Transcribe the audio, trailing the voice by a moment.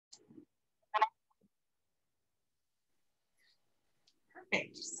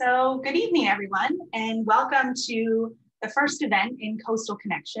Perfect. So good evening, everyone, and welcome to the first event in Coastal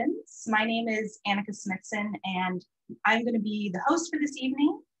Connections. My name is Annika Smithson, and I'm going to be the host for this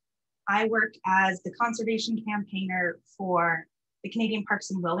evening. I work as the conservation campaigner for the Canadian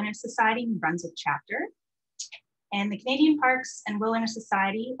Parks and Wilderness Society in Brunswick chapter. And the Canadian Parks and Wilderness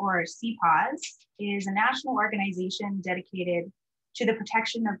Society, or CPAWS, is a national organization dedicated to the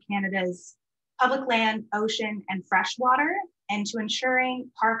protection of Canada's public land, ocean, and freshwater, and to ensuring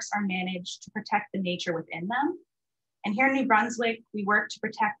parks are managed to protect the nature within them. And here in New Brunswick, we work to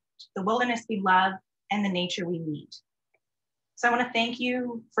protect the wilderness we love and the nature we need. So I want to thank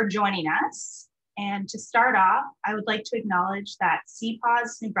you for joining us. And to start off, I would like to acknowledge that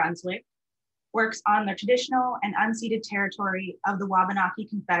CPAWS New Brunswick works on the traditional and unceded territory of the Wabanaki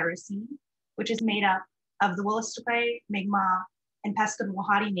Confederacy, which is made up of the Wolastoq, Mi'kmaq, and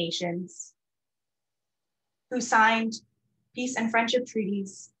Pescadawhati nations, who signed peace and friendship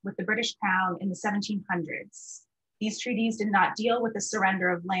treaties with the British Crown in the 1700s. These treaties did not deal with the surrender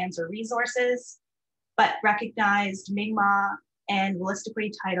of lands or resources, but recognized Mi'kmaq and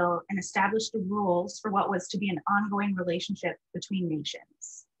Wolastoq title and established the rules for what was to be an ongoing relationship between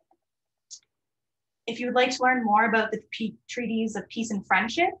nations. If you would like to learn more about the treaties of peace and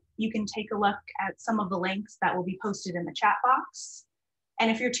friendship, you can take a look at some of the links that will be posted in the chat box. And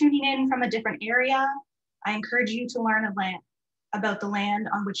if you're tuning in from a different area, I encourage you to learn about the land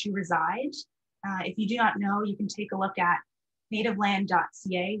on which you reside. If you do not know, you can take a look at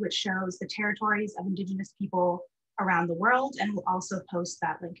nativeland.ca, which shows the territories of Indigenous people around the world, and we'll also post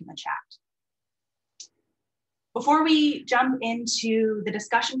that link in the chat. Before we jump into the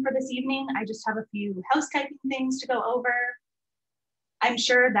discussion for this evening, I just have a few housekeeping things to go over. I'm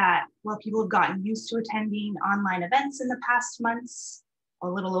sure that, well, people have gotten used to attending online events in the past months, a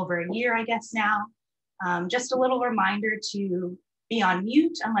little over a year, I guess now. Just a little reminder to be on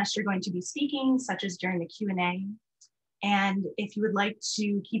mute unless you're going to be speaking, such as during the Q&A. And if you would like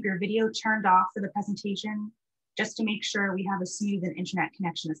to keep your video turned off for the presentation, just to make sure we have as smooth an internet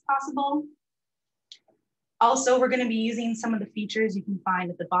connection as possible. Also, we're going to be using some of the features you can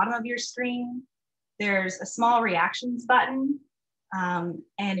find at the bottom of your screen. There's a small reactions button.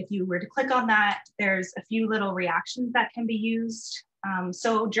 And if you were to click on that, there's a few little reactions that can be used.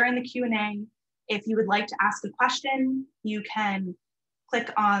 So during the Q&A, if you would like to ask a question, you can click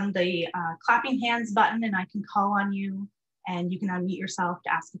on the clapping hands button and I can call on you and you can unmute yourself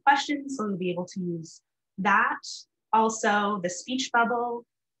to ask a question. So you'll be able to use that. Also, the speech bubble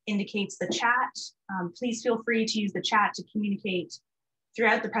indicates the chat. Please feel free to use the chat to communicate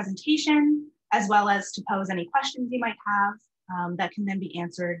throughout the presentation, as well as to pose any questions you might have that can then be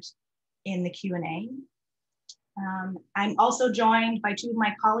answered in the Q&A. I'm also joined by two of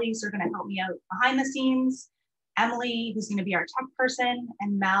my colleagues who are going to help me out behind the scenes. Emily, who's going to be our tech person,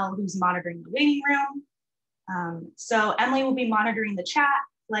 and Mel, who's monitoring the waiting room. So Emily will be monitoring the chat,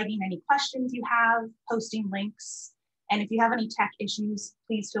 flagging any questions you have, posting links. And if you have any tech issues,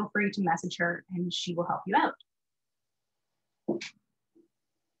 please feel free to message her and she will help you out.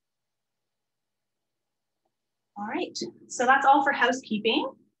 All right, so that's all for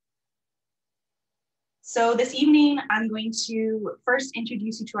housekeeping. So this evening, I'm going to first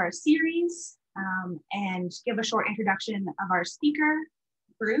introduce you to our series and give a short introduction of our speaker,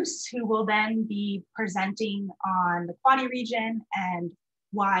 Bruce, who will then be presenting on the Quaddy region and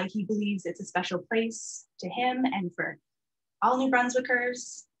why he believes it's a special place to him and for all New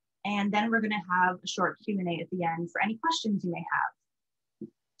Brunswickers. And then we're going to have a short Q&A at the end for any questions you may have.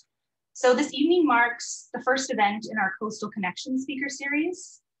 So this evening marks the first event in our Coastal Connections speaker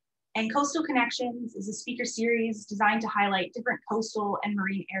series. And Coastal Connections is a speaker series designed to highlight different coastal and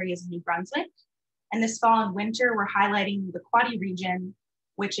marine areas of New Brunswick. And this fall and winter, we're highlighting the Quaddy region,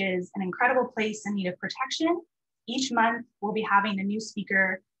 which is an incredible place in need of protection. Each month, we'll be having a new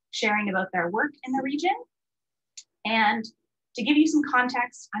speaker sharing about their work in the region. And to give you some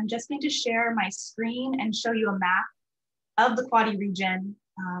context, I'm just going to share my screen and show you a map of the Quaddy region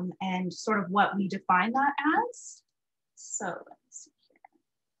and sort of what we define that as. So let's see here.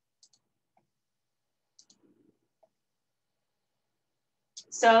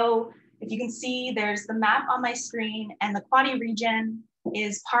 So if you can see, there's the map on my screen, and the Quaddy region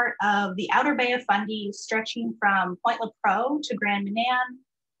is part of the outer Bay of Fundy, stretching from Point Lepreau to Grand Manan,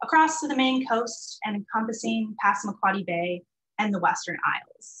 across to the main coast and encompassing Passamaquoddy Bay and the Western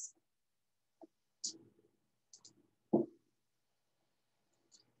Isles.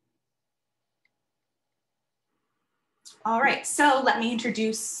 All right, so let me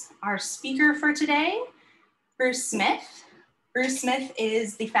introduce our speaker for today, Bruce Smith. Bruce Smith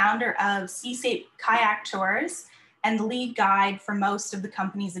is the founder of Seascape Kayak Tours and the lead guide for most of the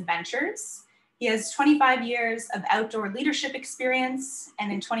company's adventures. He has 25 years of outdoor leadership experience,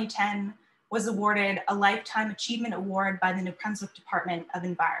 and in 2010 was awarded a Lifetime Achievement Award by the New Brunswick Department of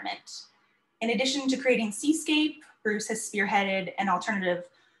Environment. In addition to creating Seascape, Bruce has spearheaded an alternative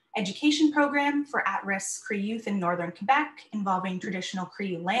education program for at-risk Cree youth in Northern Quebec involving traditional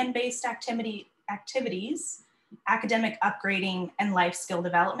Cree land-based activities, academic upgrading, and life skill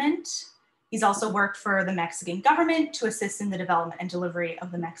development. He's also worked for the Mexican government to assist in the development and delivery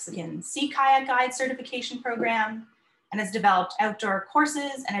of the Mexican Sea Kayak Guide certification program, and has developed outdoor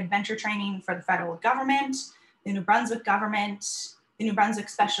courses and adventure training for the federal government, the New Brunswick government, the New Brunswick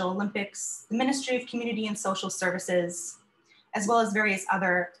Special Olympics, the Ministry of Community and Social Services, as well as various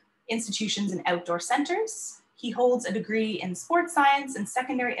other institutions and outdoor centers. He holds a degree in sports science and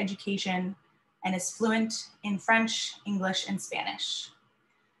secondary education and is fluent in French, English, and Spanish.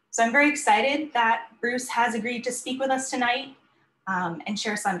 So I'm very excited that Bruce has agreed to speak with us tonight and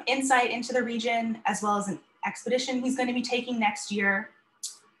share some insight into the region, as well as an expedition he's going to be taking next year.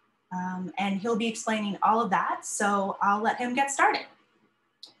 And he'll be explaining all of that. So I'll let him get started.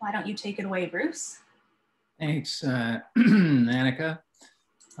 Why don't you take it away, Bruce? Thanks, Annika.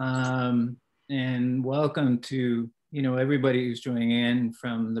 And welcome to everybody who's joining in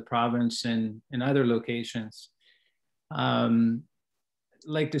from the province and other locations. I'd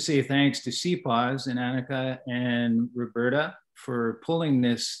like to say thanks to CPAWS and Annika and Roberta for pulling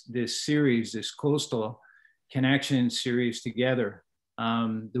this series, this Coastal Connection series together.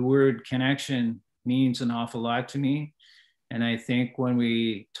 The word connection means an awful lot to me. And I think when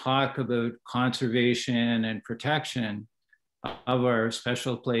we talk about conservation and protection of our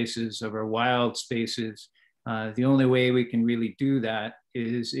special places, of our wild spaces, the only way we can really do that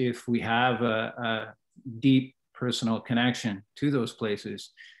is if we have a deep personal connection to those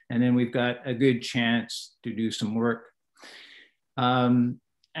places. And then we've got a good chance to do some work.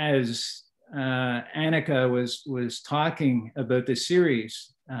 As Annika was talking about the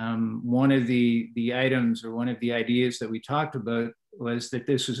series, one of the items or one of the ideas that we talked about was that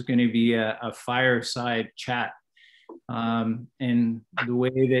this was going to be a fireside chat. And the way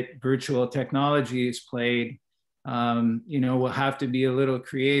that virtual technology is played, we'll have to be a little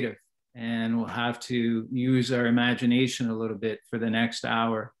creative, and we'll have to use our imagination a little bit for the next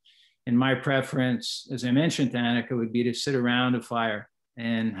hour. And my preference, as I mentioned to Annika, would be to sit around a fire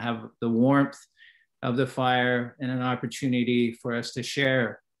and have the warmth of the fire and an opportunity for us to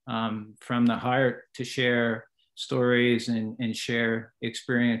share from the heart, to share stories and share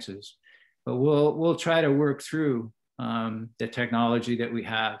experiences. But we'll try to work through the technology that we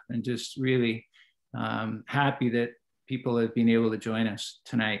have, and just really happy that people have been able to join us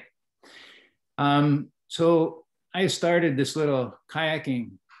tonight. So I started this little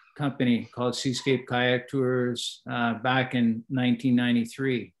kayaking company called Seascape Kayak Tours back in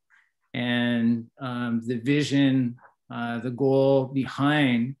 1993. And the vision, the goal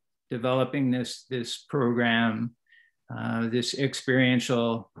behind developing this program, this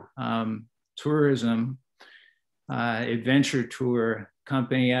experiential tourism, adventure tour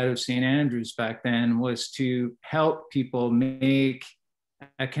company out of St. Andrews back then, was to help people make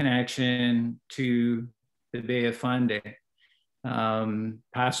a connection to the Bay of Fundy,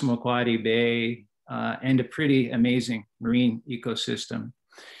 Passamaquoddy Bay, and a pretty amazing marine ecosystem.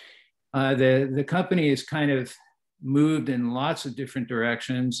 The company has kind of moved in lots of different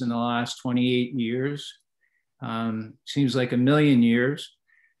directions in the last 28 years. Seems like a million years,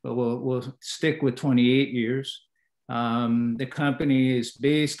 but we'll stick with 28 years. The company is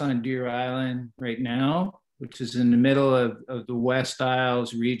based on Deer Island right now, which is in the middle of the West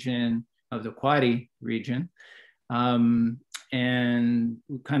Isles region of the Quoddy region. And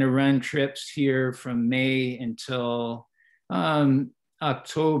we kind of run trips here from May until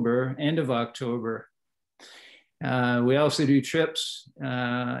October, end of October. We also do trips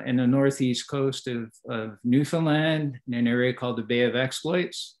in the northeast coast of Newfoundland in an area called the Bay of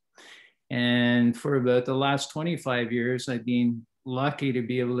Exploits. And for about the last 25 years, I've been lucky to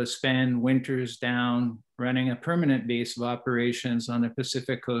be able to spend winters down running a permanent base of operations on the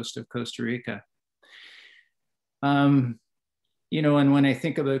Pacific coast of Costa Rica. And when I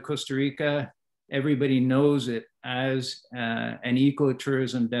think about Costa Rica, everybody knows it as an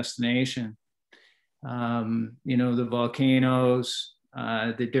ecotourism destination. The volcanoes,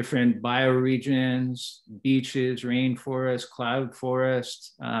 the different bioregions, beaches, rainforest, cloud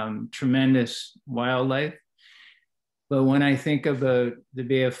forest, tremendous wildlife. But when I think about the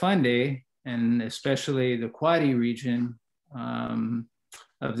Bay of Fundy, and especially the Quoddy region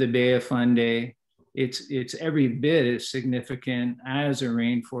of the Bay of Fundy, it's every bit as significant as a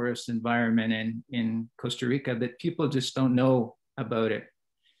rainforest environment in Costa Rica, but people just don't know about it.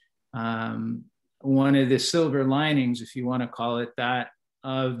 One of the silver linings, if you want to call it that,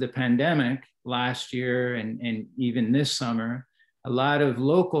 of the pandemic last year and even this summer, a lot of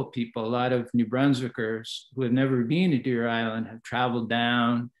local people, a lot of New Brunswickers who have never been to Deer Island have traveled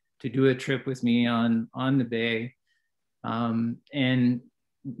down to do a trip with me on the bay, and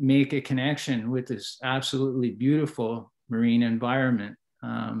make a connection with this absolutely beautiful marine environment.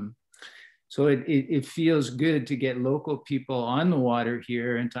 So it feels good to get local people on the water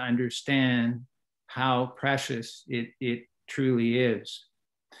here and to understand how precious it truly is.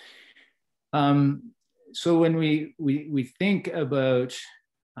 So when we think about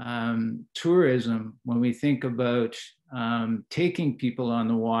tourism, when we think about taking people on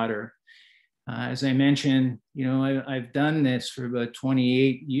the water, as I mentioned, I've done this for about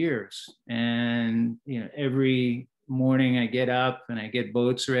 28 years, and every morning I get up and I get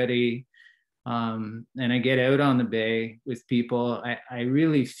boats ready, and I get out on the bay with people. I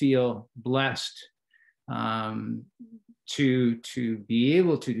really feel blessed to be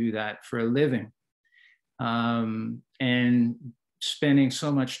able to do that for a living, and spending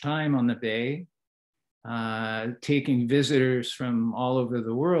so much time on the bay, taking visitors from all over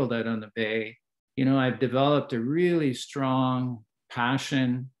the world out on the bay. I've developed a really strong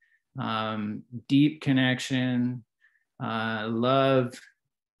passion, deep connection, love,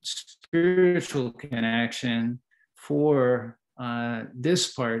 spiritual connection for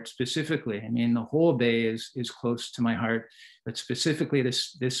this part specifically. I mean, the whole bay is close to my heart, but specifically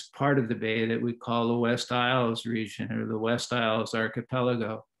this part of the bay that we call the West Isles region, or the West Isles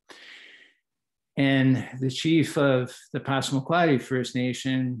archipelago. And the chief of the Passamaquoddy First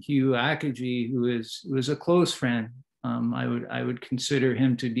Nation, Hugh Akaji, who was a close friend, I would consider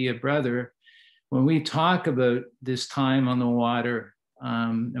him to be a brother. When we talk about this time on the water,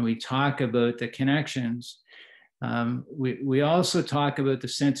 and we talk about the connections, we also talk about the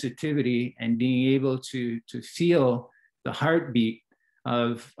sensitivity and being able to feel the heartbeat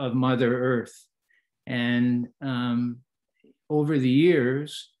of Mother Earth. And over the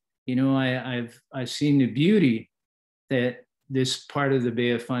years, I've seen the beauty that this part of the Bay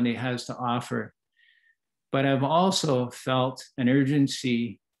of Fundy has to offer, but I've also felt an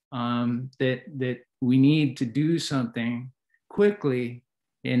urgency that we need to do something quickly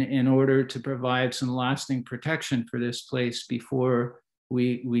in order to provide some lasting protection for this place before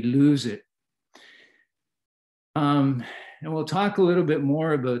we lose it. And we'll talk a little bit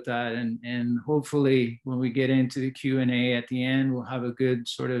more about that, and hopefully when we get into the Q&A at the end, we'll have a good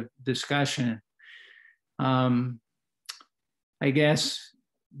sort of discussion. I guess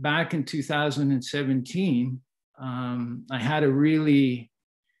back in 2017, I had a really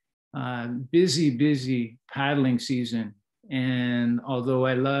busy paddling season. And although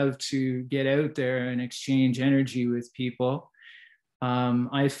I love to get out there and exchange energy with people,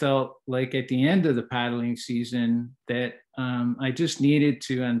 I felt like at the end of the paddling season that I just needed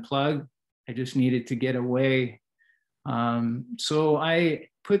to unplug. I just needed to get away. So I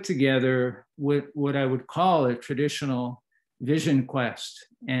put together what I would call a traditional vision quest.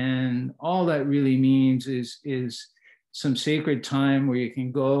 And all that really means is some sacred time where you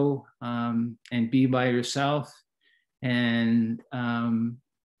can go and be by yourself and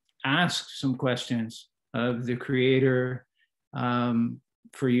ask some questions of the Creator,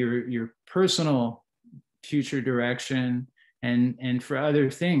 for your personal future direction, and for other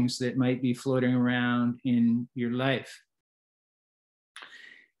things that might be floating around in your life.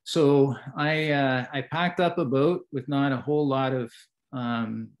 So I packed up a boat with not a whole lot of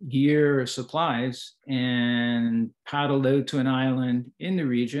gear or supplies and paddled out to an island in the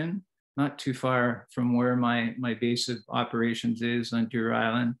region, not too far from where my base of operations is on Deer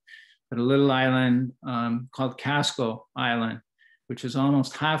Island, but a little island called Casco Island, which is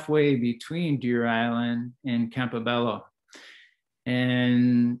almost halfway between Deer Island and Campobello.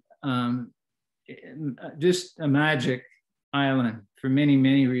 And just a magic island for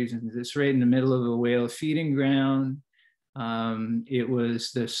many reasons. It's right in the middle of a whale feeding ground. It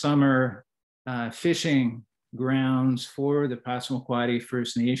was the summer fishing grounds for the Passamaquoddy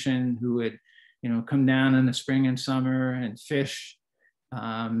First Nation, who would come down in the spring and summer and fish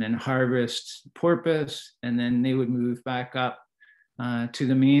and harvest porpoise, and then they would move back up to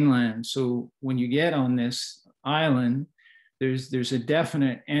the mainland. So when you get on this island, there's a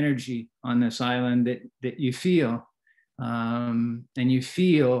definite energy on this island that you feel, and you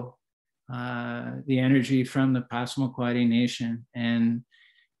feel the energy from the Passamaquoddy Nation. And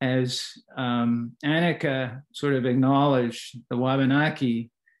as Annika sort of acknowledged, the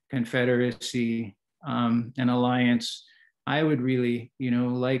Wabanaki Confederacy an alliance, I would really,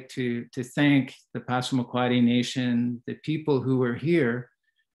 like to thank the Passamaquoddy Nation, the people who were here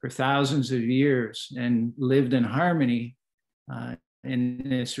for thousands of years and lived in harmony in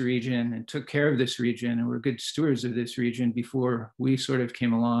this region and took care of this region and were good stewards of this region before we sort of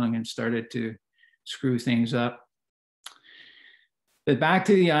came along and started to screw things up. But back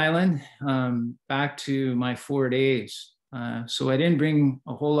to the island, back to my 4 days. So I didn't bring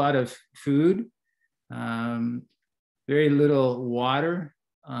a whole lot of food, very little water.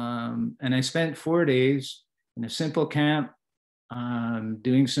 And I spent 4 days in a simple camp,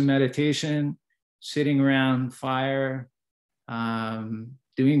 doing some meditation, sitting around fire,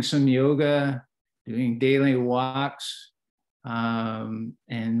 doing some yoga, doing daily walks,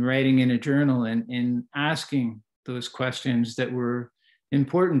 and writing in a journal and asking those questions that were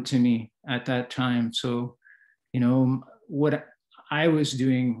important to me at that time. So, what I was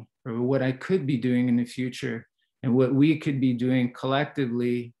doing or what I could be doing in the future and what we could be doing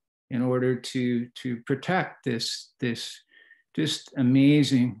collectively in order to protect this just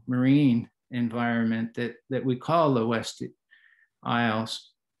amazing marine environment that we call the West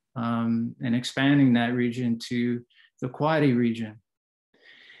Isles, and expanding that region to the Quoddy region.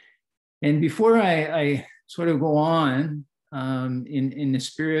 And before I sort of go on, in the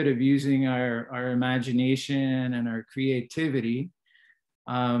spirit of using our imagination and our creativity,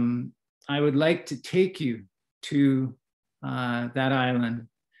 I would like to take you to that island.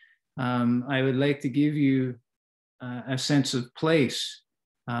 I would like to give you a sense of place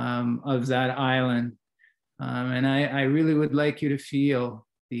of that island. And I really would like you to feel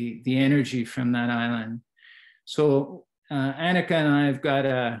the energy from that island. So Annika and I have got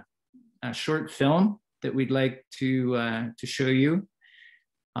a short film that we'd like to show you.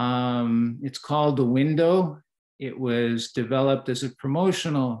 It's called The Window. It was developed as a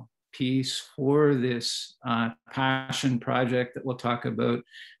promotional piece for this passion project that we'll talk about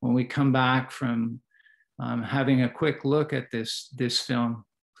when we come back from having a quick look at this film.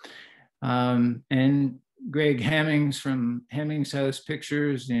 And Greg Hemmings from Hemmings House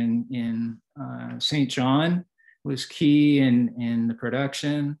Pictures in St. John was key in the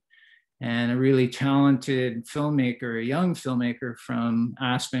production, and a really talented filmmaker, a young filmmaker from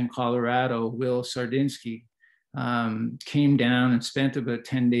Aspen, Colorado, Will Sardinsky, came down and spent about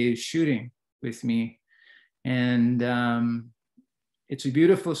 10 days shooting with me. And it's a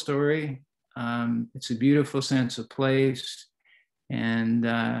beautiful story. It's a beautiful sense of place. And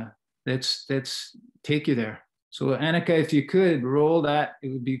let's take you there. So Annika, if you could roll that, it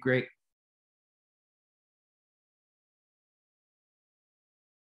would be great.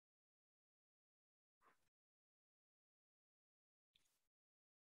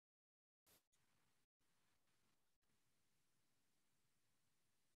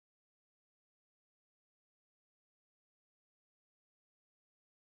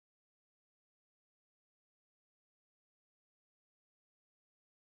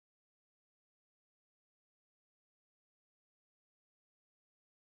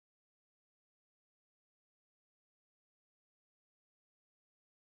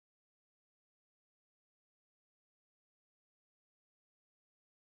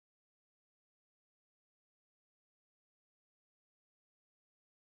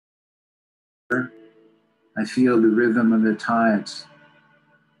 I feel the rhythm of the tides.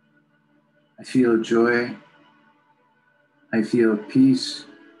 I feel joy. I feel peace.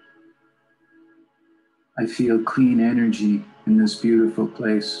 I feel clean energy in this beautiful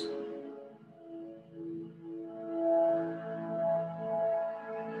place.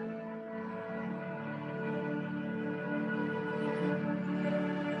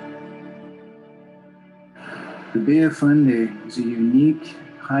 The Bay of Fundy is a unique,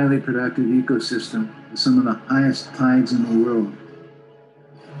 highly productive ecosystem with some of the highest tides in the world.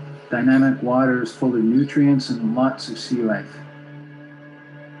 Dynamic water is full of nutrients and lots of sea life.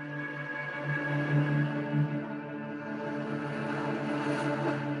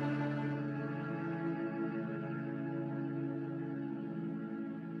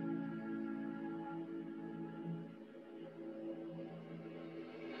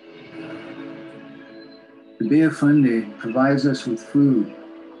 The Bay of Fundy provides us with food,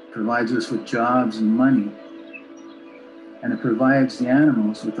 provides us with jobs and money, and it provides the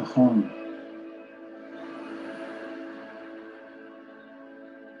animals with a home.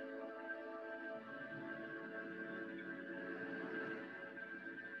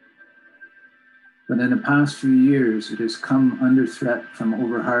 But in the past few years, it has come under threat from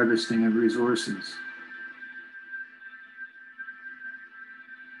overharvesting of resources.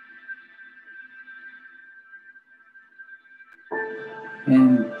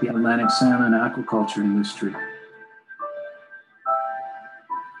 And the Atlantic salmon aquaculture industry.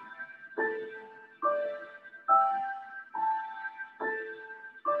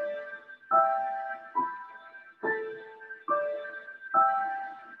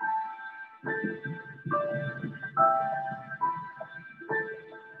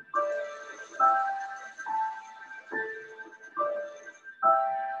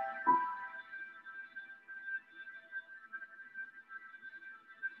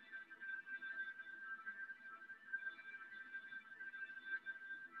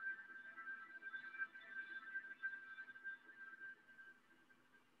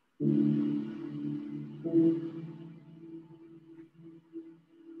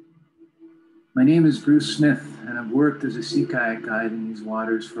 My name is Bruce Smith, and I've worked as a sea kayak guide in these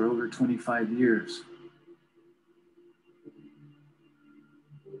waters for over 25 years.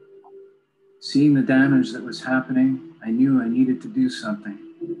 Seeing the damage that was happening, I knew I needed to do something.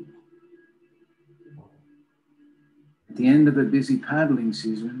 At the end of a busy paddling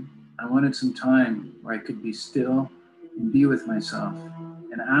season, I wanted some time where I could be still and be with myself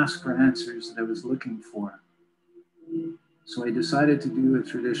and ask for answers that I was looking for. So I decided to do a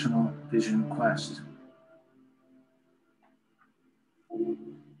traditional vision quest.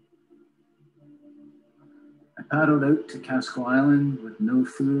 I paddled out to Casco Island with no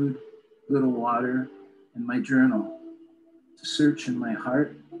food, little water, and my journal to search in my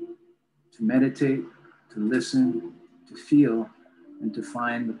heart, to meditate, to listen, to feel, and to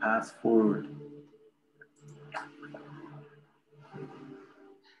find the path forward.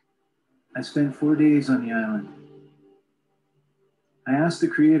 I spent 4 days on the island. I asked the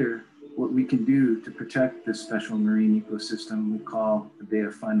Creator what we can do to protect this special marine ecosystem we call the Bay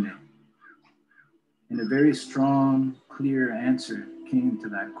of Fundy. And a very strong, clear answer came to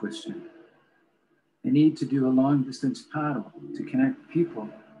that question. I need to do a long distance paddle to connect people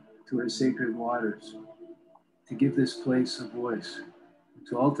to our sacred waters, to give this place a voice,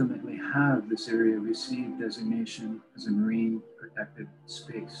 to ultimately have this area receive designation as a marine protected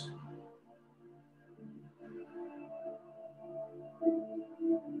space.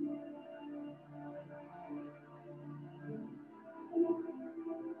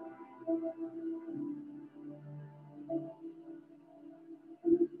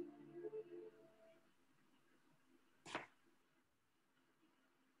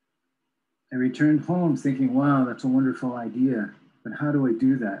 I returned home thinking, wow, that's a wonderful idea, but how do I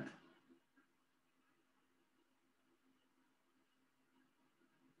do that?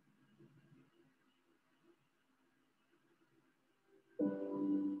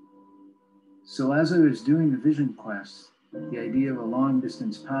 So as I was doing the vision quest, the idea of a long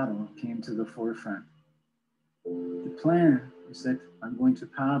distance paddle came to the forefront. The plan is that I'm going to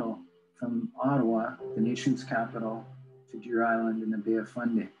paddle from Ottawa, the nation's capital, to Deer Island in the Bay of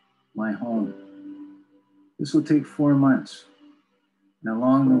Fundy, my home. This will take 4 months. And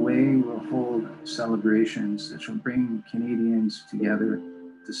along the way, we'll hold celebrations that will bring Canadians together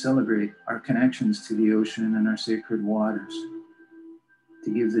to celebrate our connections to the ocean and our sacred waters, to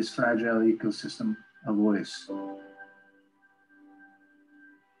give this fragile ecosystem a voice.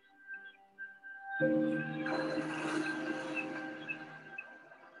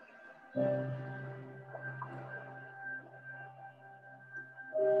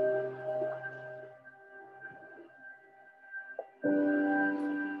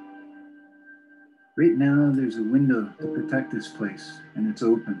 Right now, there's a window to protect this place, and it's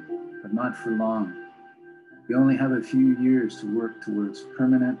open, but not for long. We only have a few years to work towards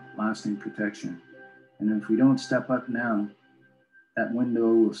permanent, lasting protection. And if we don't step up now, that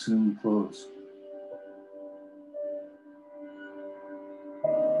window will soon close.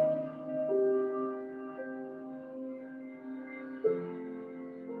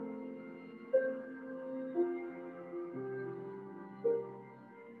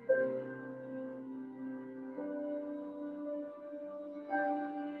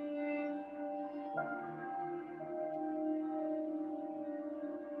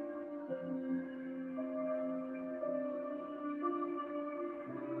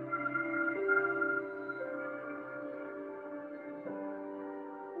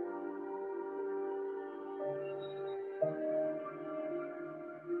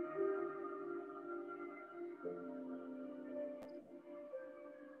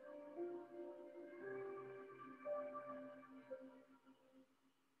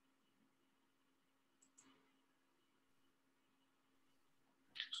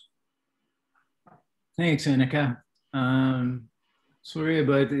 Thanks, Annika. Sorry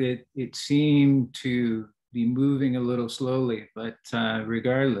about it. It seemed to be moving a little slowly, but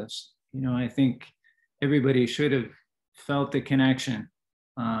regardless, I think everybody should have felt the connection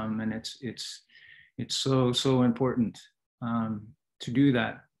And it's so important to do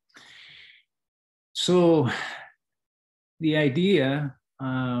that. So the idea,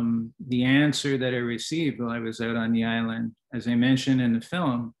 the answer that I received while I was out on the island, as I mentioned in the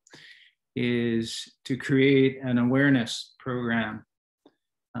film, is to create an awareness program.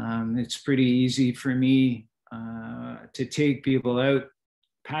 It's pretty easy for me to take people out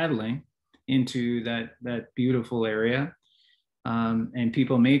paddling into that beautiful area. And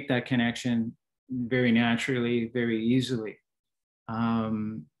people make that connection very naturally, very easily.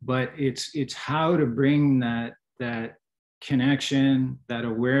 But it's how to bring that connection, that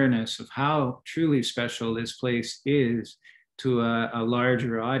awareness of how truly special this place is to a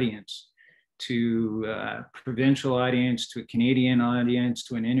larger audience, to a provincial audience, to a Canadian audience,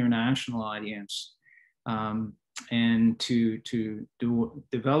 to an international audience. And to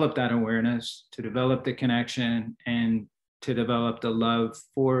develop that awareness, to develop the connection, and to develop the love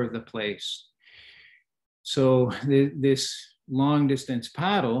for the place. So this long distance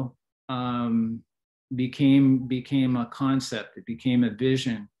paddle became a concept, it became a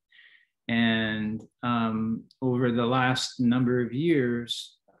vision. And over the last number of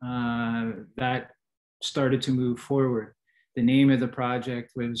years, that started to move forward. The name of the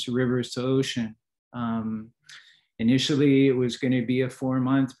project was Rivers to Ocean. Initially, it was going to be a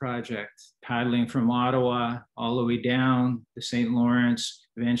 4-month project, paddling from Ottawa all the way down the St. Lawrence,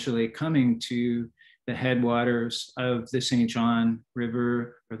 eventually coming to the headwaters of the St. John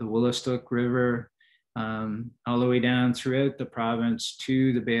River or the Wolastoq River, all the way down throughout the province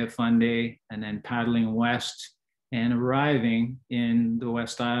to the Bay of Fundy, and then paddling west and arriving in the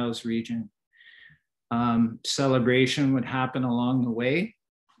West Isles region. Celebration would happen along the way,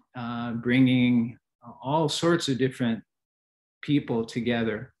 bringing all sorts of different people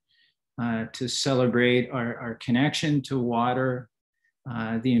together to celebrate our connection to water,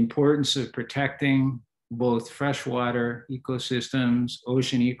 the importance of protecting both freshwater ecosystems,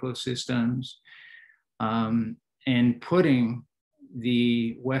 ocean ecosystems, and putting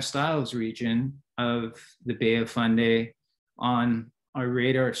the West Isles region of the Bay of Fundy on our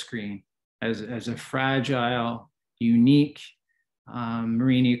radar screen as a fragile, unique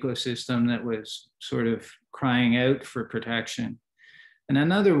marine ecosystem that was sort of crying out for protection. And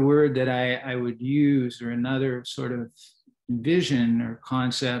another word that I would use, or another sort of vision or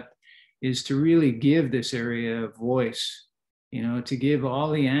concept, is to really give this area a voice, to give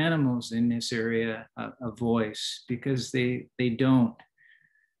all the animals in this area a voice, because they don't.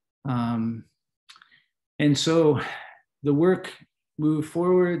 And so the work moved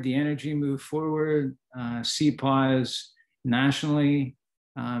forward, the energy moved forward, CPAWS nationally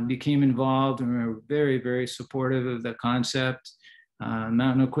became involved, and we were very, very supportive of the concept.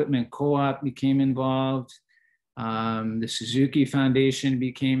 Mountain Equipment Co-op became involved. The Suzuki Foundation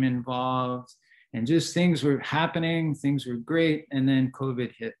became involved, and just things were happening, things were great, and then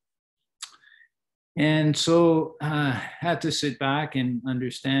COVID hit. And so had to sit back and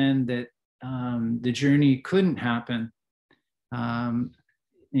understand that the journey couldn't happen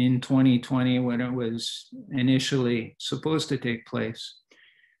in 2020 when it was initially supposed to take place.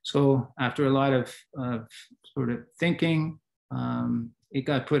 So after a lot of sort of thinking, it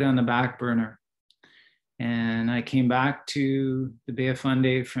got put on the back burner. And I came back to the Bay of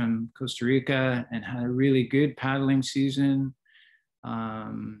Fundy from Costa Rica and had a really good paddling season,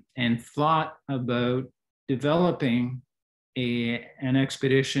 and thought about developing an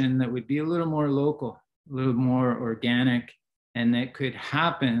expedition that would be a little more local, a little more organic, and that could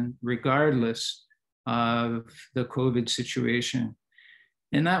happen regardless of the COVID situation.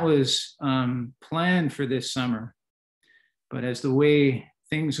 And that was planned for this summer. But as the way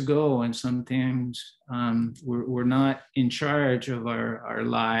things go, and sometimes we're not in charge of our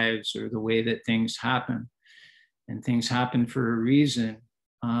lives or the way that things happen, and things happen for a reason.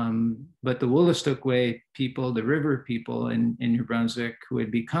 But the Wolastoq Way people, the river people in New Brunswick, who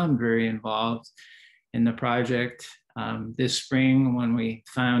had become very involved in the project this spring, when we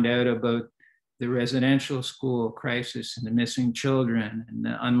found out about the residential school crisis and the missing children and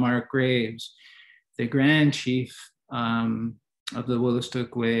the unmarked graves, the Grand Chief of the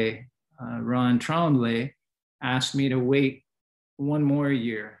Wolastoq Way, Ron Tremblay, asked me to wait one more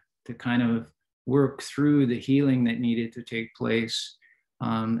year to kind of work through the healing that needed to take place,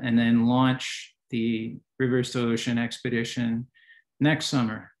 and then launch the Rivers to Ocean expedition next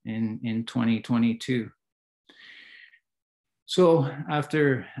summer in 2022. So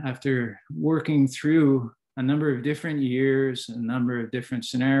after working through a number of different years, a number of different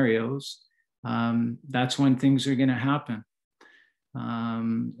scenarios, that's when things are going to happen.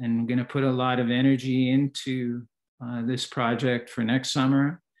 And I'm going to put a lot of energy into this project for next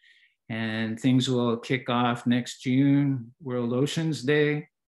summer, and things will kick off next June, World Oceans Day.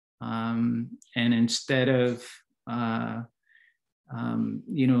 And instead of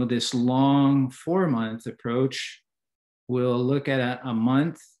this long 4-month approach, we'll look at a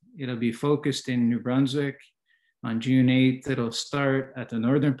month. It'll be focused in New Brunswick. On June 8th, it'll start at the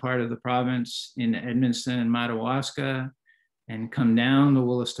northern part of the province in Edmundston and Madawaska, and come down the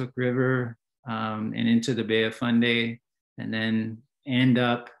Wolastoq River and into the Bay of Fundy, and then end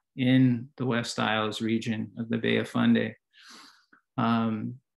up in the West Isles region of the Bay of Fundy.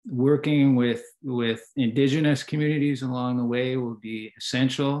 Working with Indigenous communities along the way will be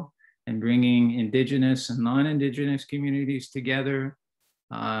essential, and bringing Indigenous and non-Indigenous communities together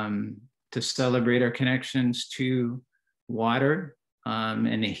to celebrate our connections to water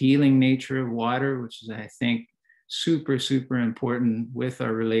and the healing nature of water, which is, I think, super, super important with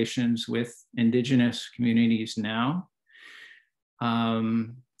our relations with Indigenous communities now.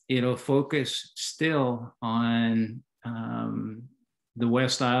 It'll focus still on the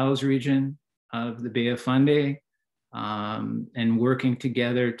West Isles region of the Bay of Fundy, and working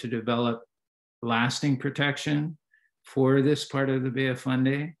together to develop lasting protection for this part of the Bay of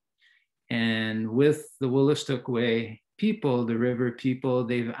Fundy. And with the Wolastoq Way people, the river people,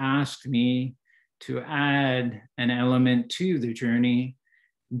 they've asked me to add an element to the journey,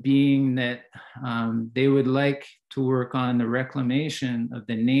 being that they would like to work on the reclamation of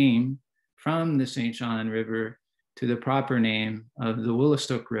the name from the St. John River to the proper name of the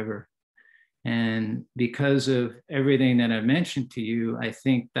Wolastoq River. And because of everything that I mentioned to you, I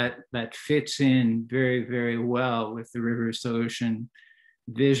think that that fits in very, very well with the Rivers to Ocean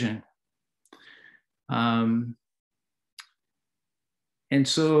vision. And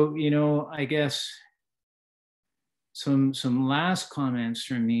so, I guess some last comments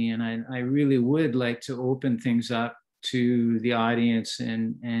from me, and I really would like to open things up to the audience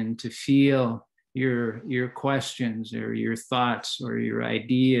and to feel your questions or your thoughts or your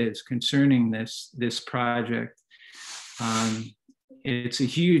ideas concerning this project. It's a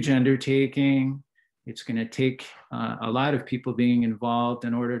huge undertaking. It's going to take a lot of people being involved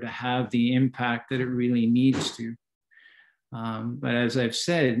in order to have the impact that it really needs to. But as I've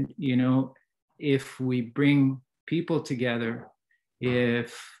said, if we bring people together,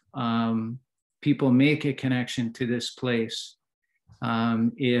 if people make a connection to this place,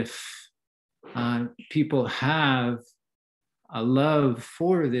 if people have a love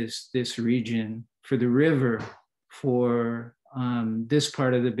for this region, for the river, for this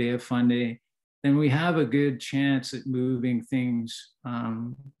part of the Bay of Fundy, then we have a good chance at moving things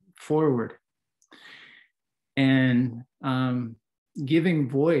forward. And giving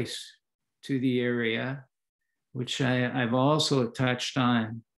voice to the area, which I've also touched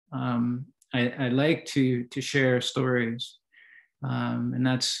on. I like to share stories. And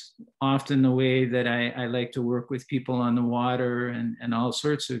that's often the way that I like to work with people on the water and all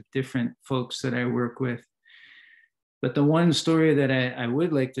sorts of different folks that I work with. But the one story that I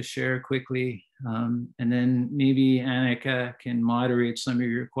would like to share quickly, and then maybe Annika can moderate some of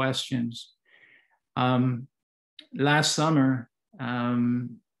your questions. Last summer,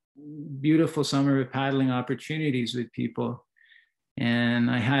 beautiful summer of paddling opportunities with people. And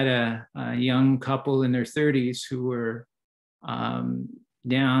I had a young couple in their 30s who were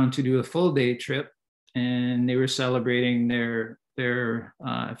down to do a full day trip, and they were celebrating their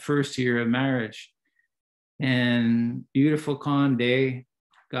first year of marriage. And beautiful, calm day,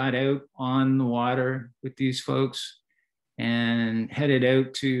 got out on the water with these folks and headed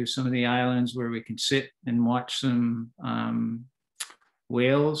out to some of the islands where we can sit and watch some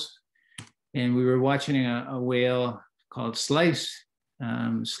whales. And we were watching a whale called Slice.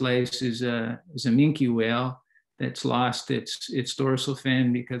 Slice is a minke whale that's lost its dorsal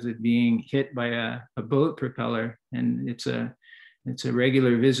fin because of being hit by a boat propeller. And it's a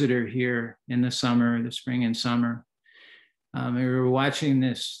regular visitor here in the summer, the spring and summer. We were watching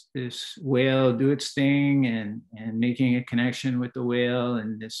this whale do its thing and making a connection with the whale,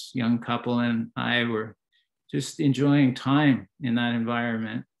 and this young couple and I were just enjoying time in that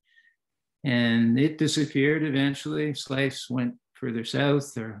environment. And it disappeared eventually. Slice went further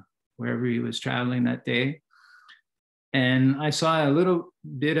south or wherever he was traveling that day. And I saw a little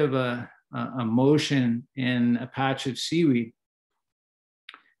bit of a motion in a patch of seaweed,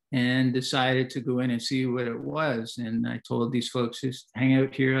 and decided to go in and see what it was. And I told these folks, just hang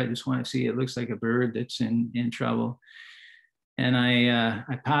out here. I just want to see, it looks like a bird that's in trouble. And I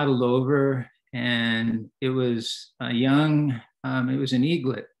paddled over, and it was a young, it was an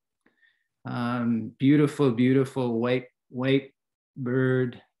eaglet. Beautiful, beautiful white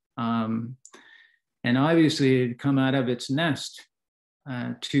bird. And obviously it had come out of its nest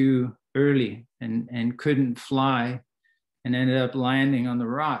too early and couldn't fly, and ended up landing on the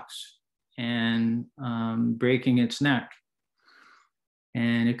rocks and breaking its neck.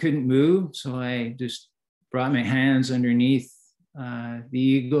 And it couldn't move, so I just brought my hands underneath the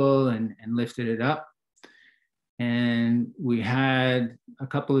eagle and lifted it up. And we had a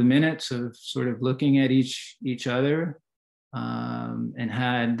couple of minutes of sort of looking at each other, and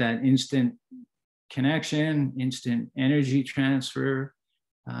had that instant connection, instant energy transfer,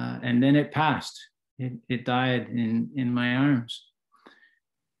 and then it passed. It died in my arms.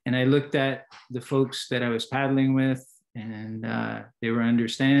 And I looked at the folks that I was paddling with, and they were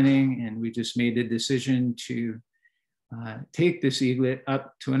understanding, and we just made the decision to take this eaglet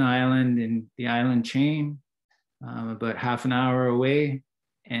up to an island in the island chain, about half an hour away.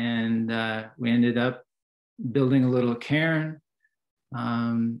 And we ended up building a little cairn,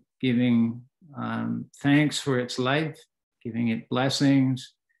 giving thanks for its life, giving it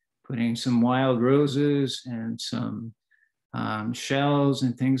blessings, putting some wild roses and some shells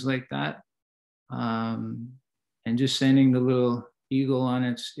and things like that, and just sending the little eagle on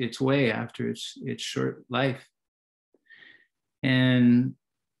its way after its short life. And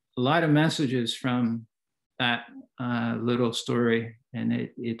a lot of messages from that little story, and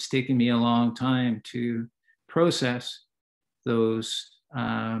it's taken me a long time to process those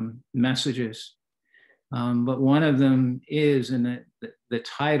messages. But one of them is, and the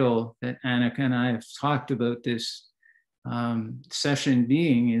title that Annika and I have talked about this session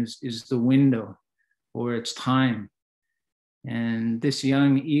being is the window, or it's time. And this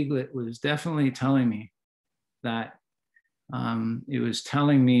young eaglet was definitely telling me that. It was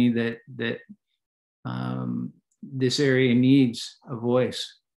telling me that this area needs a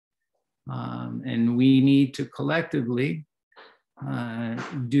voice, and we need to collectively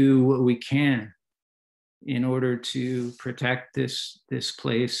do what we can in order to protect this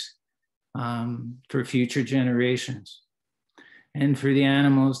place for future generations, and for the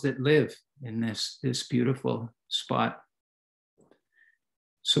animals that live in this beautiful spot.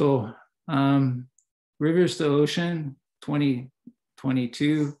 So Rivers to Ocean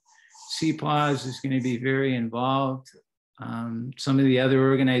 2022, CPAWS is going to be very involved. Some of the other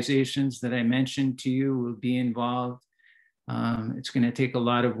organizations that I mentioned to you will be involved. It's going to take a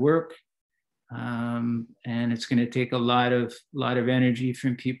lot of work, and it's going to take a lot of energy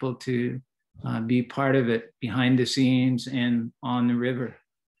from people to be part of it behind the scenes and on the river.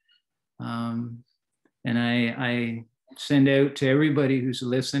 And I send out to everybody who's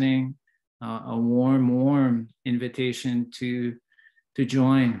listening a warm invitation to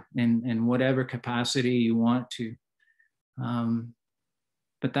join in whatever capacity you want to.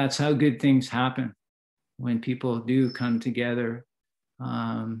 But that's how good things happen, when people do come together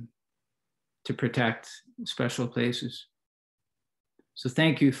to protect special places. So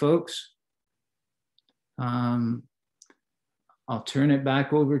thank you, folks. I'll turn it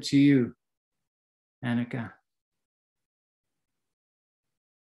back over to you, Annika.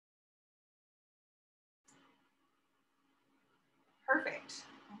 Perfect.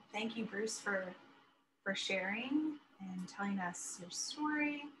 Thank you, Bruce, for sharing and telling us your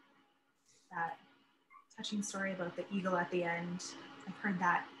story, that touching story about the eagle at the end. I've heard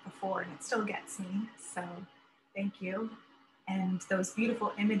that before and it still gets me, so thank you. And those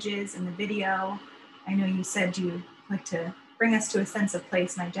beautiful images in the video. I know you said you like to bring us to a sense of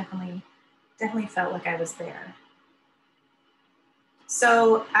place, and I definitely felt like I was there.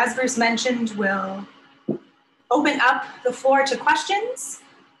 So as Bruce mentioned, we'll open up the floor to questions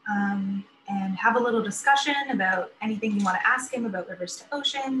and have a little discussion about anything you want to ask him about Rivers to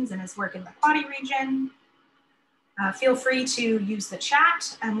Oceans and his work in the Quaddy region. Feel free to use the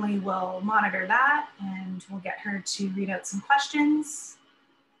chat. Emily will monitor that and we'll get her to read out some questions.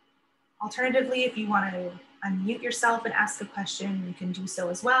 Alternatively, if you want to unmute yourself and ask a question, you can do so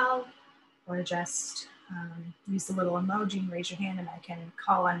as well, or just use the little emoji and raise your hand and I can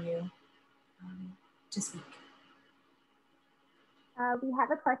call on you to speak. We have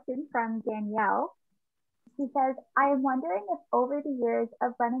a question from Danielle. She says, I am wondering if over the years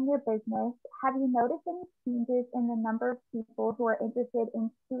of running your business, have you noticed any changes in the number of people who are interested in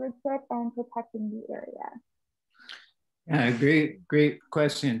stewardship and protecting the area? Yeah, great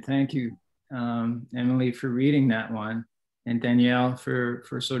question. Thank you, Emily, for reading that one, and Danielle for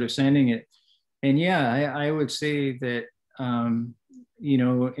sort of sending it. And yeah, I would say that, you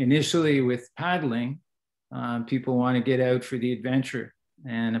know, initially with paddling, people want to get out for the adventure,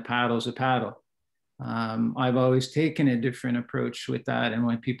 and a paddle's a paddle. I've always taken a different approach with that. And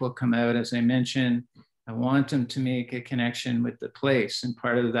when people come out, as I mentioned, I want them to make a connection with the place. And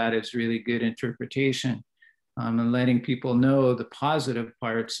part of that is really good interpretation, and letting people know the positive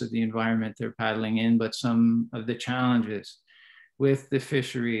parts of the environment they're paddling in, but some of the challenges with the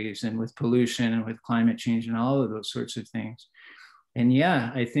fisheries and with pollution and with climate change and all of those sorts of things. And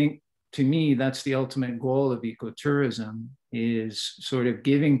yeah, I think to me, that's the ultimate goal of ecotourism, is sort of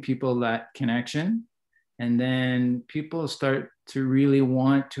giving people that connection. And then people start to really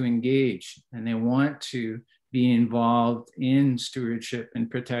want to engage, and they want to be involved in stewardship and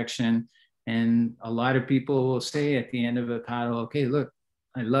protection. And a lot of people will say at the end of a paddle, okay, look,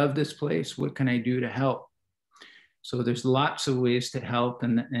 I love this place. What can I do to help? So there's lots of ways to help.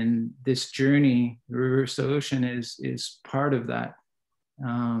 And this journey, Reverse the Ocean, is part of that.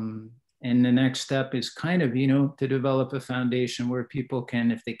 And the next step is kind of, to develop a foundation where people can,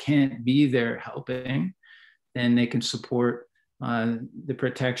 if they can't be there helping, then they can support the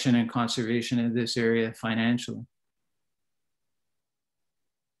protection and conservation of this area financially.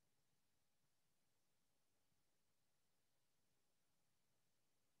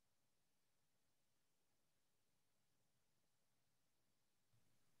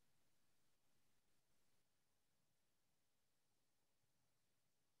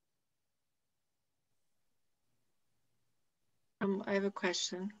 I have a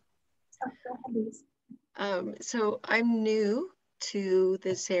question. Oh, go ahead, please. So I'm new to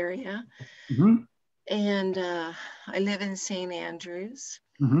this area, and I live in St. Andrews,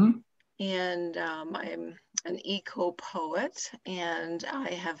 and I'm an eco poet, and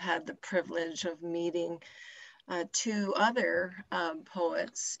I have had the privilege of meeting two other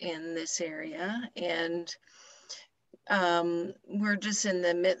poets in this area, and we're just in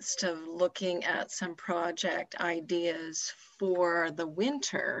the midst of looking at some project ideas for the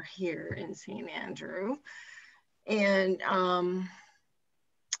winter here in St. Andrew. And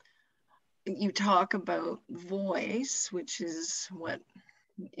you talk about voice, which is what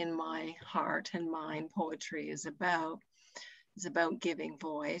in my heart and mind poetry is about. It's about giving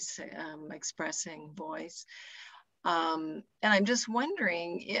voice, expressing voice. And I'm just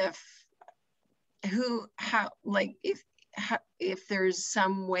wondering if there's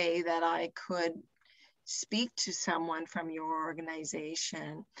some way that I could speak to someone from your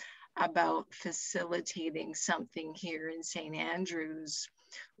organization about facilitating something here in St. Andrews,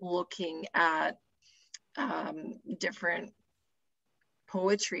 looking at different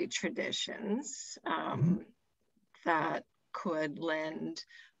poetry traditions that could lend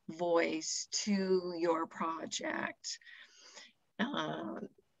voice to your project. I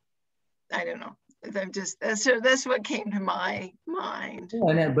don't know. That's what came to my mind.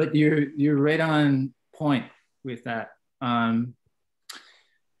 Yeah, but you're right on point with that.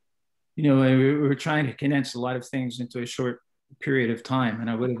 We're trying to condense a lot of things into a short period of time, and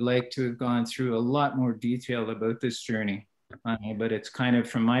I would have liked to have gone through a lot more detail about this journey. But it's kind of,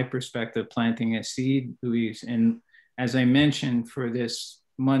 from my perspective, planting a seed, Louise. And as I mentioned, for this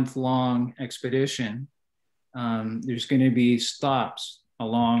month-long expedition, there's going to be stops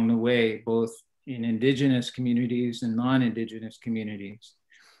along the way, both in Indigenous communities and non-Indigenous communities.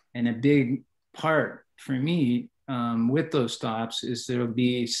 And a big part for me with those stops is there'll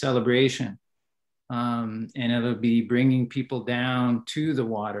be celebration, and it'll be bringing people down to the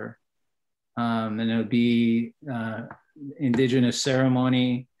water, and it'll be Indigenous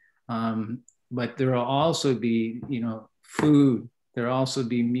ceremony, but there will also be, food. There'll also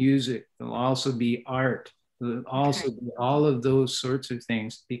be music. There'll also be art. There'll also be all of those sorts of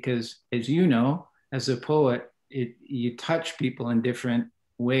things, because as you know, as a poet, you touch people in different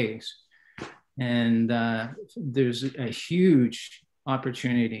ways. And there's a huge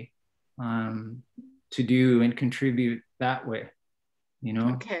opportunity to do and contribute that way,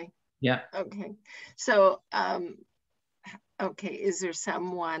 Okay. Yeah. Okay. So, okay, is there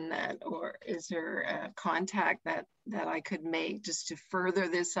someone or is there a contact that I could make just to further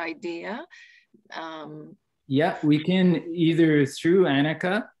this idea? Yeah, we can either through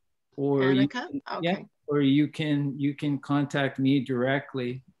Annika, or Annika? Okay. or you can contact me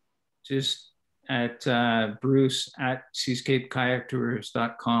directly, just at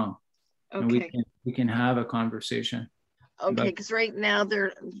bruce@seascapekayaktours.com. Okay. And we can have a conversation. Okay, because right now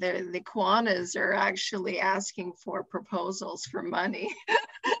the Kiwanis are actually asking for proposals for money.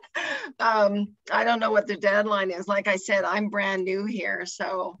 I don't know what the deadline is. Like I said, I'm brand new here,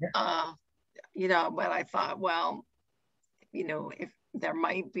 so but I thought, well, if there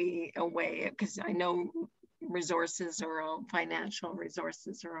might be a way, because I know resources or financial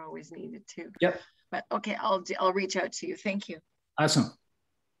resources are always needed too. Yep. But okay, I'll reach out to you. Thank you. Awesome.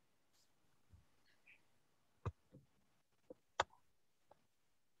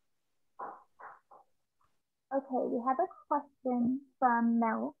 Okay, we have a question from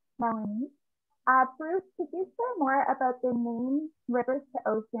Melanie. Bruce, could you share more about the name Rivers to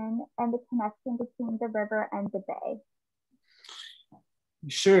Ocean and the connection between the river and the bay?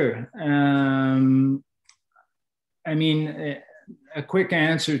 Sure. I mean, a quick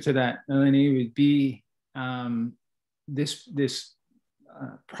answer to that, Melanie, would be this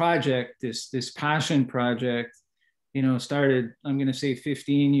project, this passion project, you know, started, I'm going to say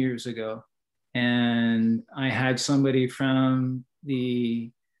 15 years ago. And I had somebody from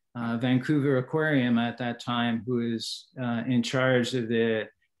the Vancouver Aquarium at that time who was in charge of the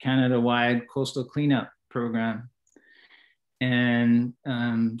Canada-wide coastal cleanup program. And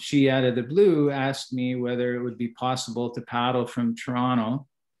she, out of the blue, asked me whether it would be possible to paddle from Toronto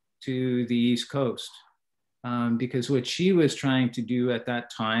to the East Coast. Because what she was trying to do at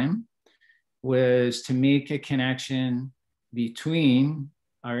that time was to make a connection between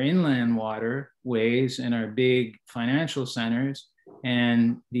our inland waterways and our big financial centers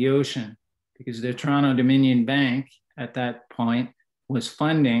and the ocean, because the Toronto Dominion Bank at that point was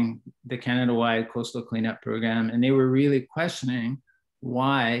funding the Canada-wide coastal cleanup program. And they were really questioning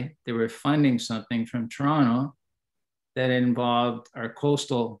why they were funding something from Toronto that involved our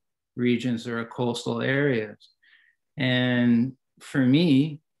coastal regions or our coastal areas. And for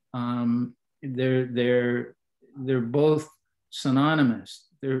me, they're both synonymous.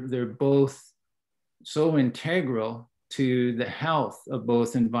 They're both so integral to the health of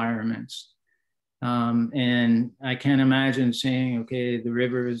both environments. And I can't imagine saying, okay, the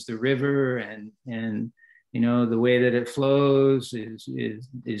river is the river, and you know, the way that it flows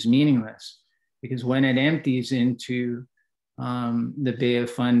is meaningless, because when it empties into the Bay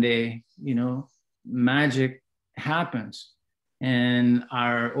of Fundy, you know, magic happens. And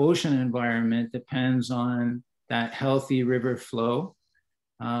our ocean environment depends on that healthy river flow,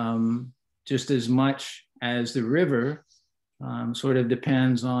 just as much as the river sort of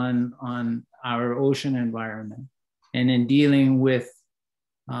depends on our ocean environment. And in dealing with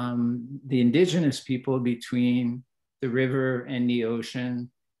the indigenous people between the river and the ocean,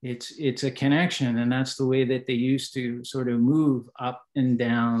 it's a connection, and that's the way that they used to sort of move up and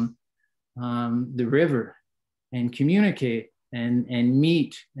down the river and communicate and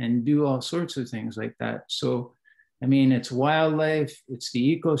meet and do all sorts of things like that. So, I mean, it's wildlife, it's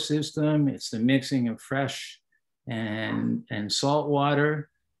the ecosystem, it's the mixing of fresh and salt water,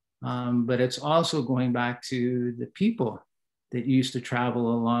 but it's also going back to the people that used to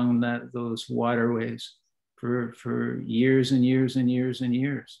travel along those waterways for years and years and years and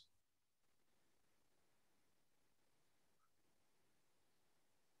years.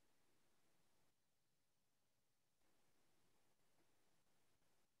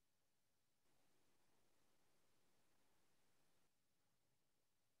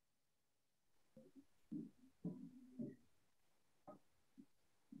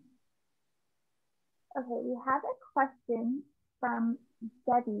 Okay, we have a question from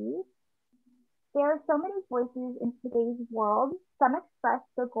Debbie. There are so many voices in today's world. Some express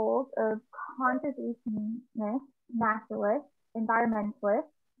the goals of conservationists, naturalists, environmentalists.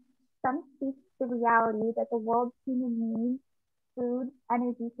 Some speak the reality that the world's human needs, food,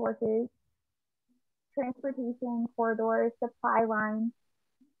 energy sources, transportation corridors, supply lines.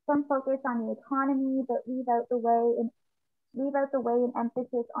 Some focus on the economy, but leave out the way and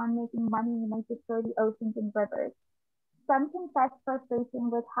emphasis on making money might destroy the oceans and rivers. Some confess frustration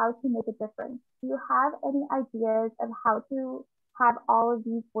with how to make a difference. Do you have any ideas of how to have all of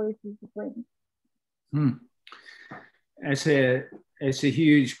these voices ring? It's a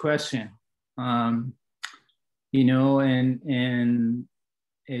huge question, you know, and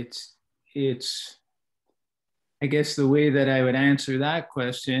it's. I guess the way that I would answer that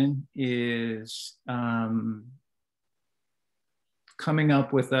question is coming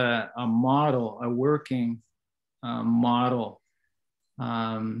up with a model, a working model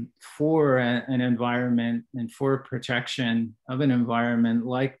for an environment and for protection of an environment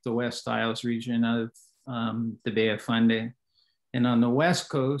like the West Isles region of the Bay of Fundy. And on the West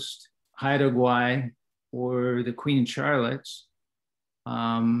Coast, Haida Gwaii or the Queen Charlotte's,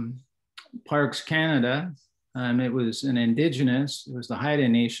 Parks Canada, it was it was the Haida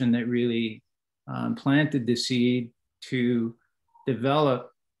Nation that really planted the seed to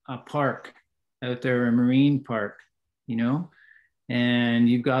develop a park out there, a marine park, you know, and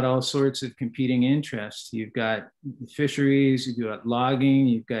you've got all sorts of competing interests. You've got fisheries, you've got logging,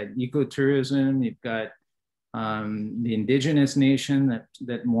 you've got ecotourism, you've got the indigenous nation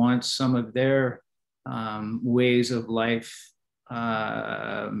that wants some of their ways of life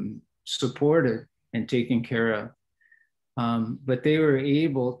supported and taken care of. But they were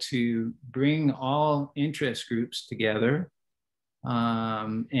able to bring all interest groups together,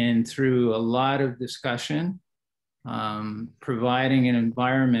 and through a lot of discussion, providing an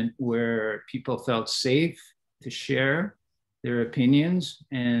environment where people felt safe to share their opinions,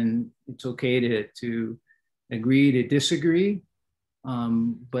 and it's okay to agree to disagree.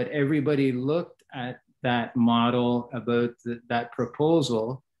 But everybody looked at that model about that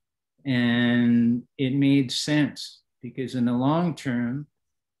proposal, and it made sense because in the long term,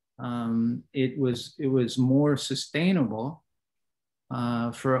 it was more sustainable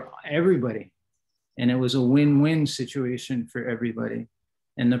for everybody, and it was a win-win situation for everybody.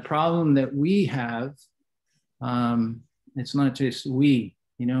 And the problem that we have, it's not just we,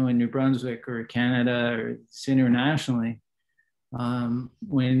 you know, in New Brunswick or Canada or it's internationally,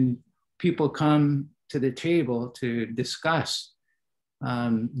 when people come to the table to discuss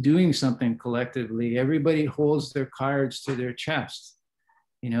doing something collectively, everybody holds their cards to their chest,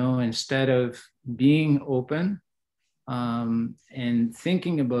 you know, instead of being open and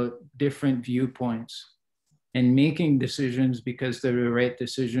thinking about different viewpoints and making decisions because they're the right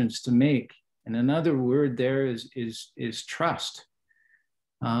decisions to make. And another word there is trust.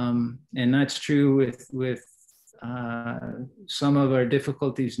 And that's true with some of our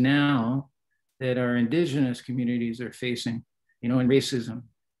difficulties now that our Indigenous communities are facing, you know, in racism.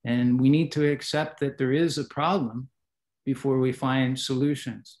 And we need to accept that there is a problem before we find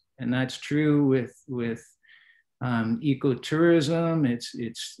solutions. And that's true with ecotourism.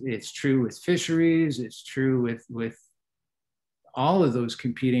 It's true with fisheries. It's true with all of those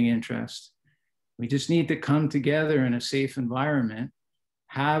competing interests. We just need to come together in a safe environment,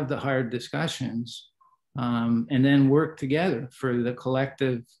 have the hard discussions, and then work together for the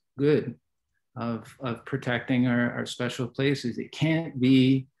collective good of protecting our special places. It can't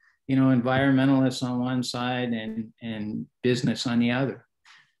be, you know, environmentalists on one side and business on the other.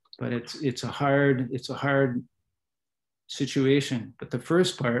 But it's a hard situation. But the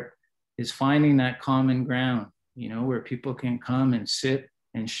first part is finding that common ground, you know, where people can come and sit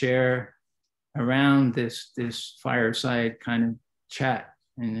and share around this fireside kind of chat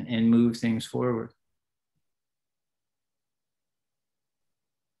and move things forward.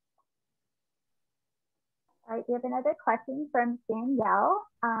 All right, we have another question from Danielle.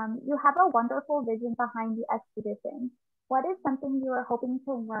 You have a wonderful vision behind the expedition. What is something you are hoping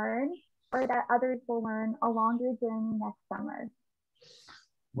to learn or that others will learn along your journey next summer?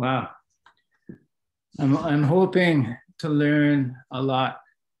 Wow. I'm hoping to learn a lot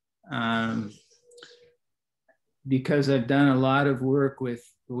because I've done a lot of work with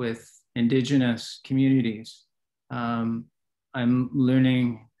Indigenous communities. I'm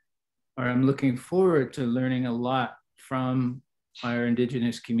learning, or I'm looking forward to learning a lot from our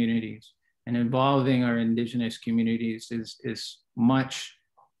Indigenous communities and involving our Indigenous communities as much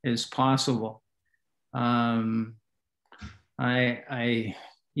as possible. I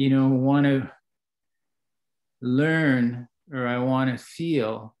you know, want to learn, or I want to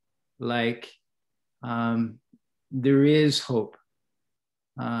feel like there is hope.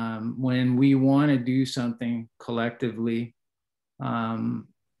 When we want to do something collectively, I'm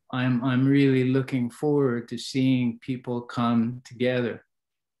really looking forward to seeing people come together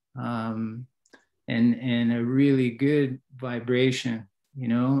and a really good vibration, you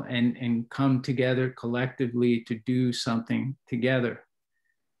know, and come together collectively to do something together.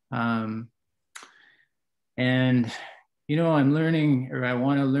 And, you know, I'm learning, or I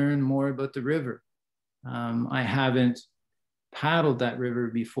want to learn more about the river. I haven't paddled that river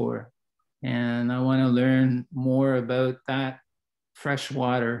before, and I want to learn more about that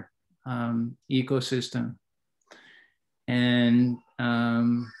freshwater ecosystem. And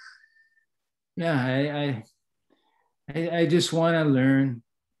yeah, I just want to learn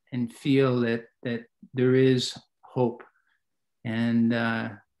and feel that there is hope, and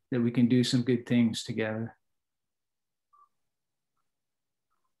that we can do some good things together.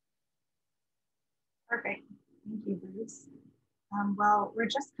 Perfect. Thank you, Bruce. Well, we're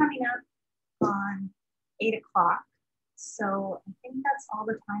just coming up on 8 o'clock. So I think that's all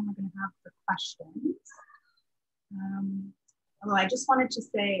the time we're going to have for questions. Although I just wanted to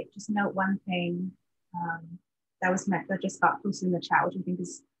say, just note one thing that just got posted in the chat, which I think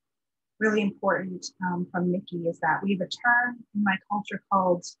is really important from Nikki, is that we have a term in my culture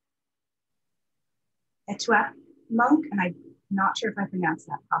called Etuap monk, and I'm not sure if I pronounced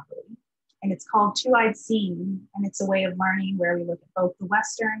that properly. And it's called two-eyed seeing, and it's a way of learning where we look at both the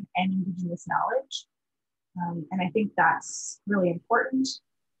Western and Indigenous knowledge. And I think that's really important,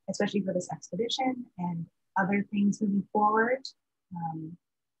 especially for this expedition and other things moving forward,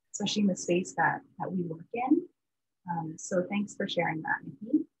 especially in the space that we work in. So thanks for sharing that,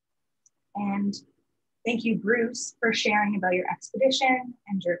 Nikki. And thank you, Bruce, for sharing about your expedition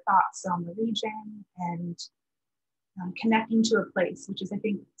and your thoughts on the region and connecting to a place, which is, I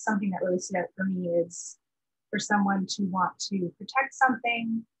think, something that really stood out for me is for someone to want to protect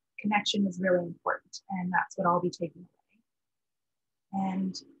something, connection is really important. And that's what I'll be taking away.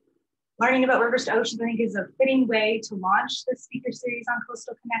 And learning about rivers to oceans, I think, is a fitting way to launch the speaker series on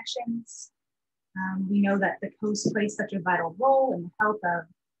coastal connections. We know that the coast plays such a vital role in the health of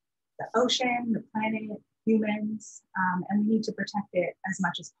the ocean, the planet, humans, and we need to protect it as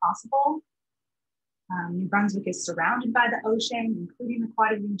much as possible. New Brunswick is surrounded by the ocean, including the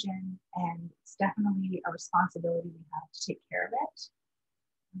Quad region, and it's definitely a responsibility we have to take care of it.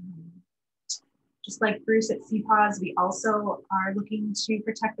 Just like Bruce at CPAWS, we also are looking to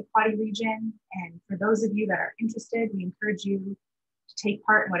protect the Quad region. And for those of you that are interested, we encourage you to take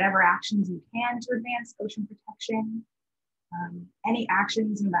part in whatever actions you can to advance ocean protection. Any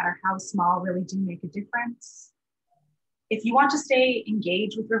actions, no matter how small, really do make a difference. If you want to stay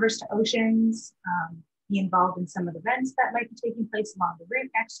engaged with Rivers to Oceans, be involved in some of the events that might be taking place along the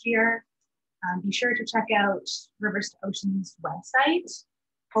route next year, be sure to check out Rivers to Oceans website.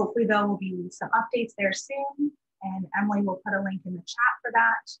 Hopefully there will be some updates there soon, and Emily will put a link in the chat for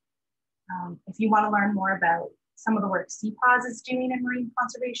that. If you want to learn more about some of the work CPAWS is doing in marine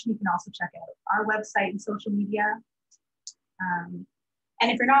conservation, you can also check out our website and social media. And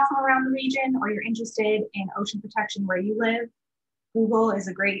if you're not from around the region or you're interested in ocean protection where you live, Google is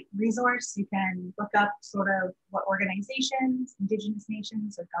a great resource. You can look up sort of what organizations, Indigenous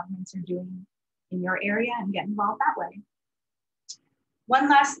nations, or governments are doing in your area and get involved that way. One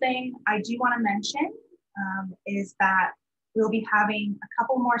last thing I do want to mention is that we'll be having a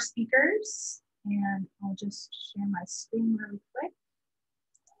couple more speakers, and I'll just share my screen really quick.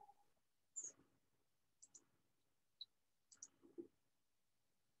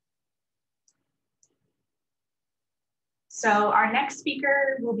 So our next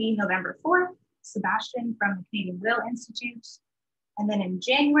speaker will be November 4th, Sebastian from the Canadian Whale Institute. And then in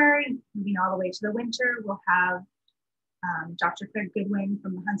January, moving all the way to the winter, we'll have Dr. Craig Goodwin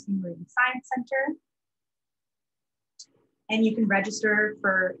from the Huntsman Marine Science Center. And you can register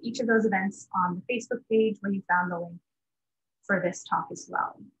for each of those events on the Facebook page where you found the link for this talk as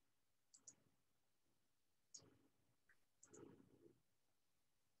well.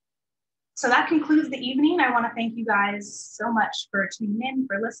 So that concludes the evening. I want to thank you guys so much for tuning in,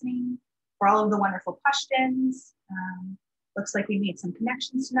 for listening, for all of the wonderful questions. Looks like we made some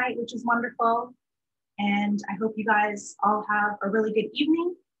connections tonight, which is wonderful. And I hope you guys all have a really good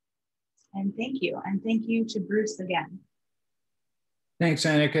evening. And thank you. And thank you to Bruce again. Thanks,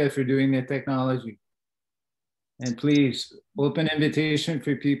 Annika, for doing the technology. And please, open invitation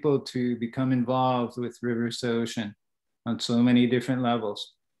for people to become involved with Rivers to Ocean on so many different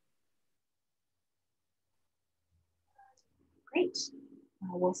levels. Great.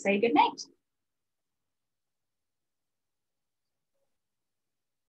 We'll say good night.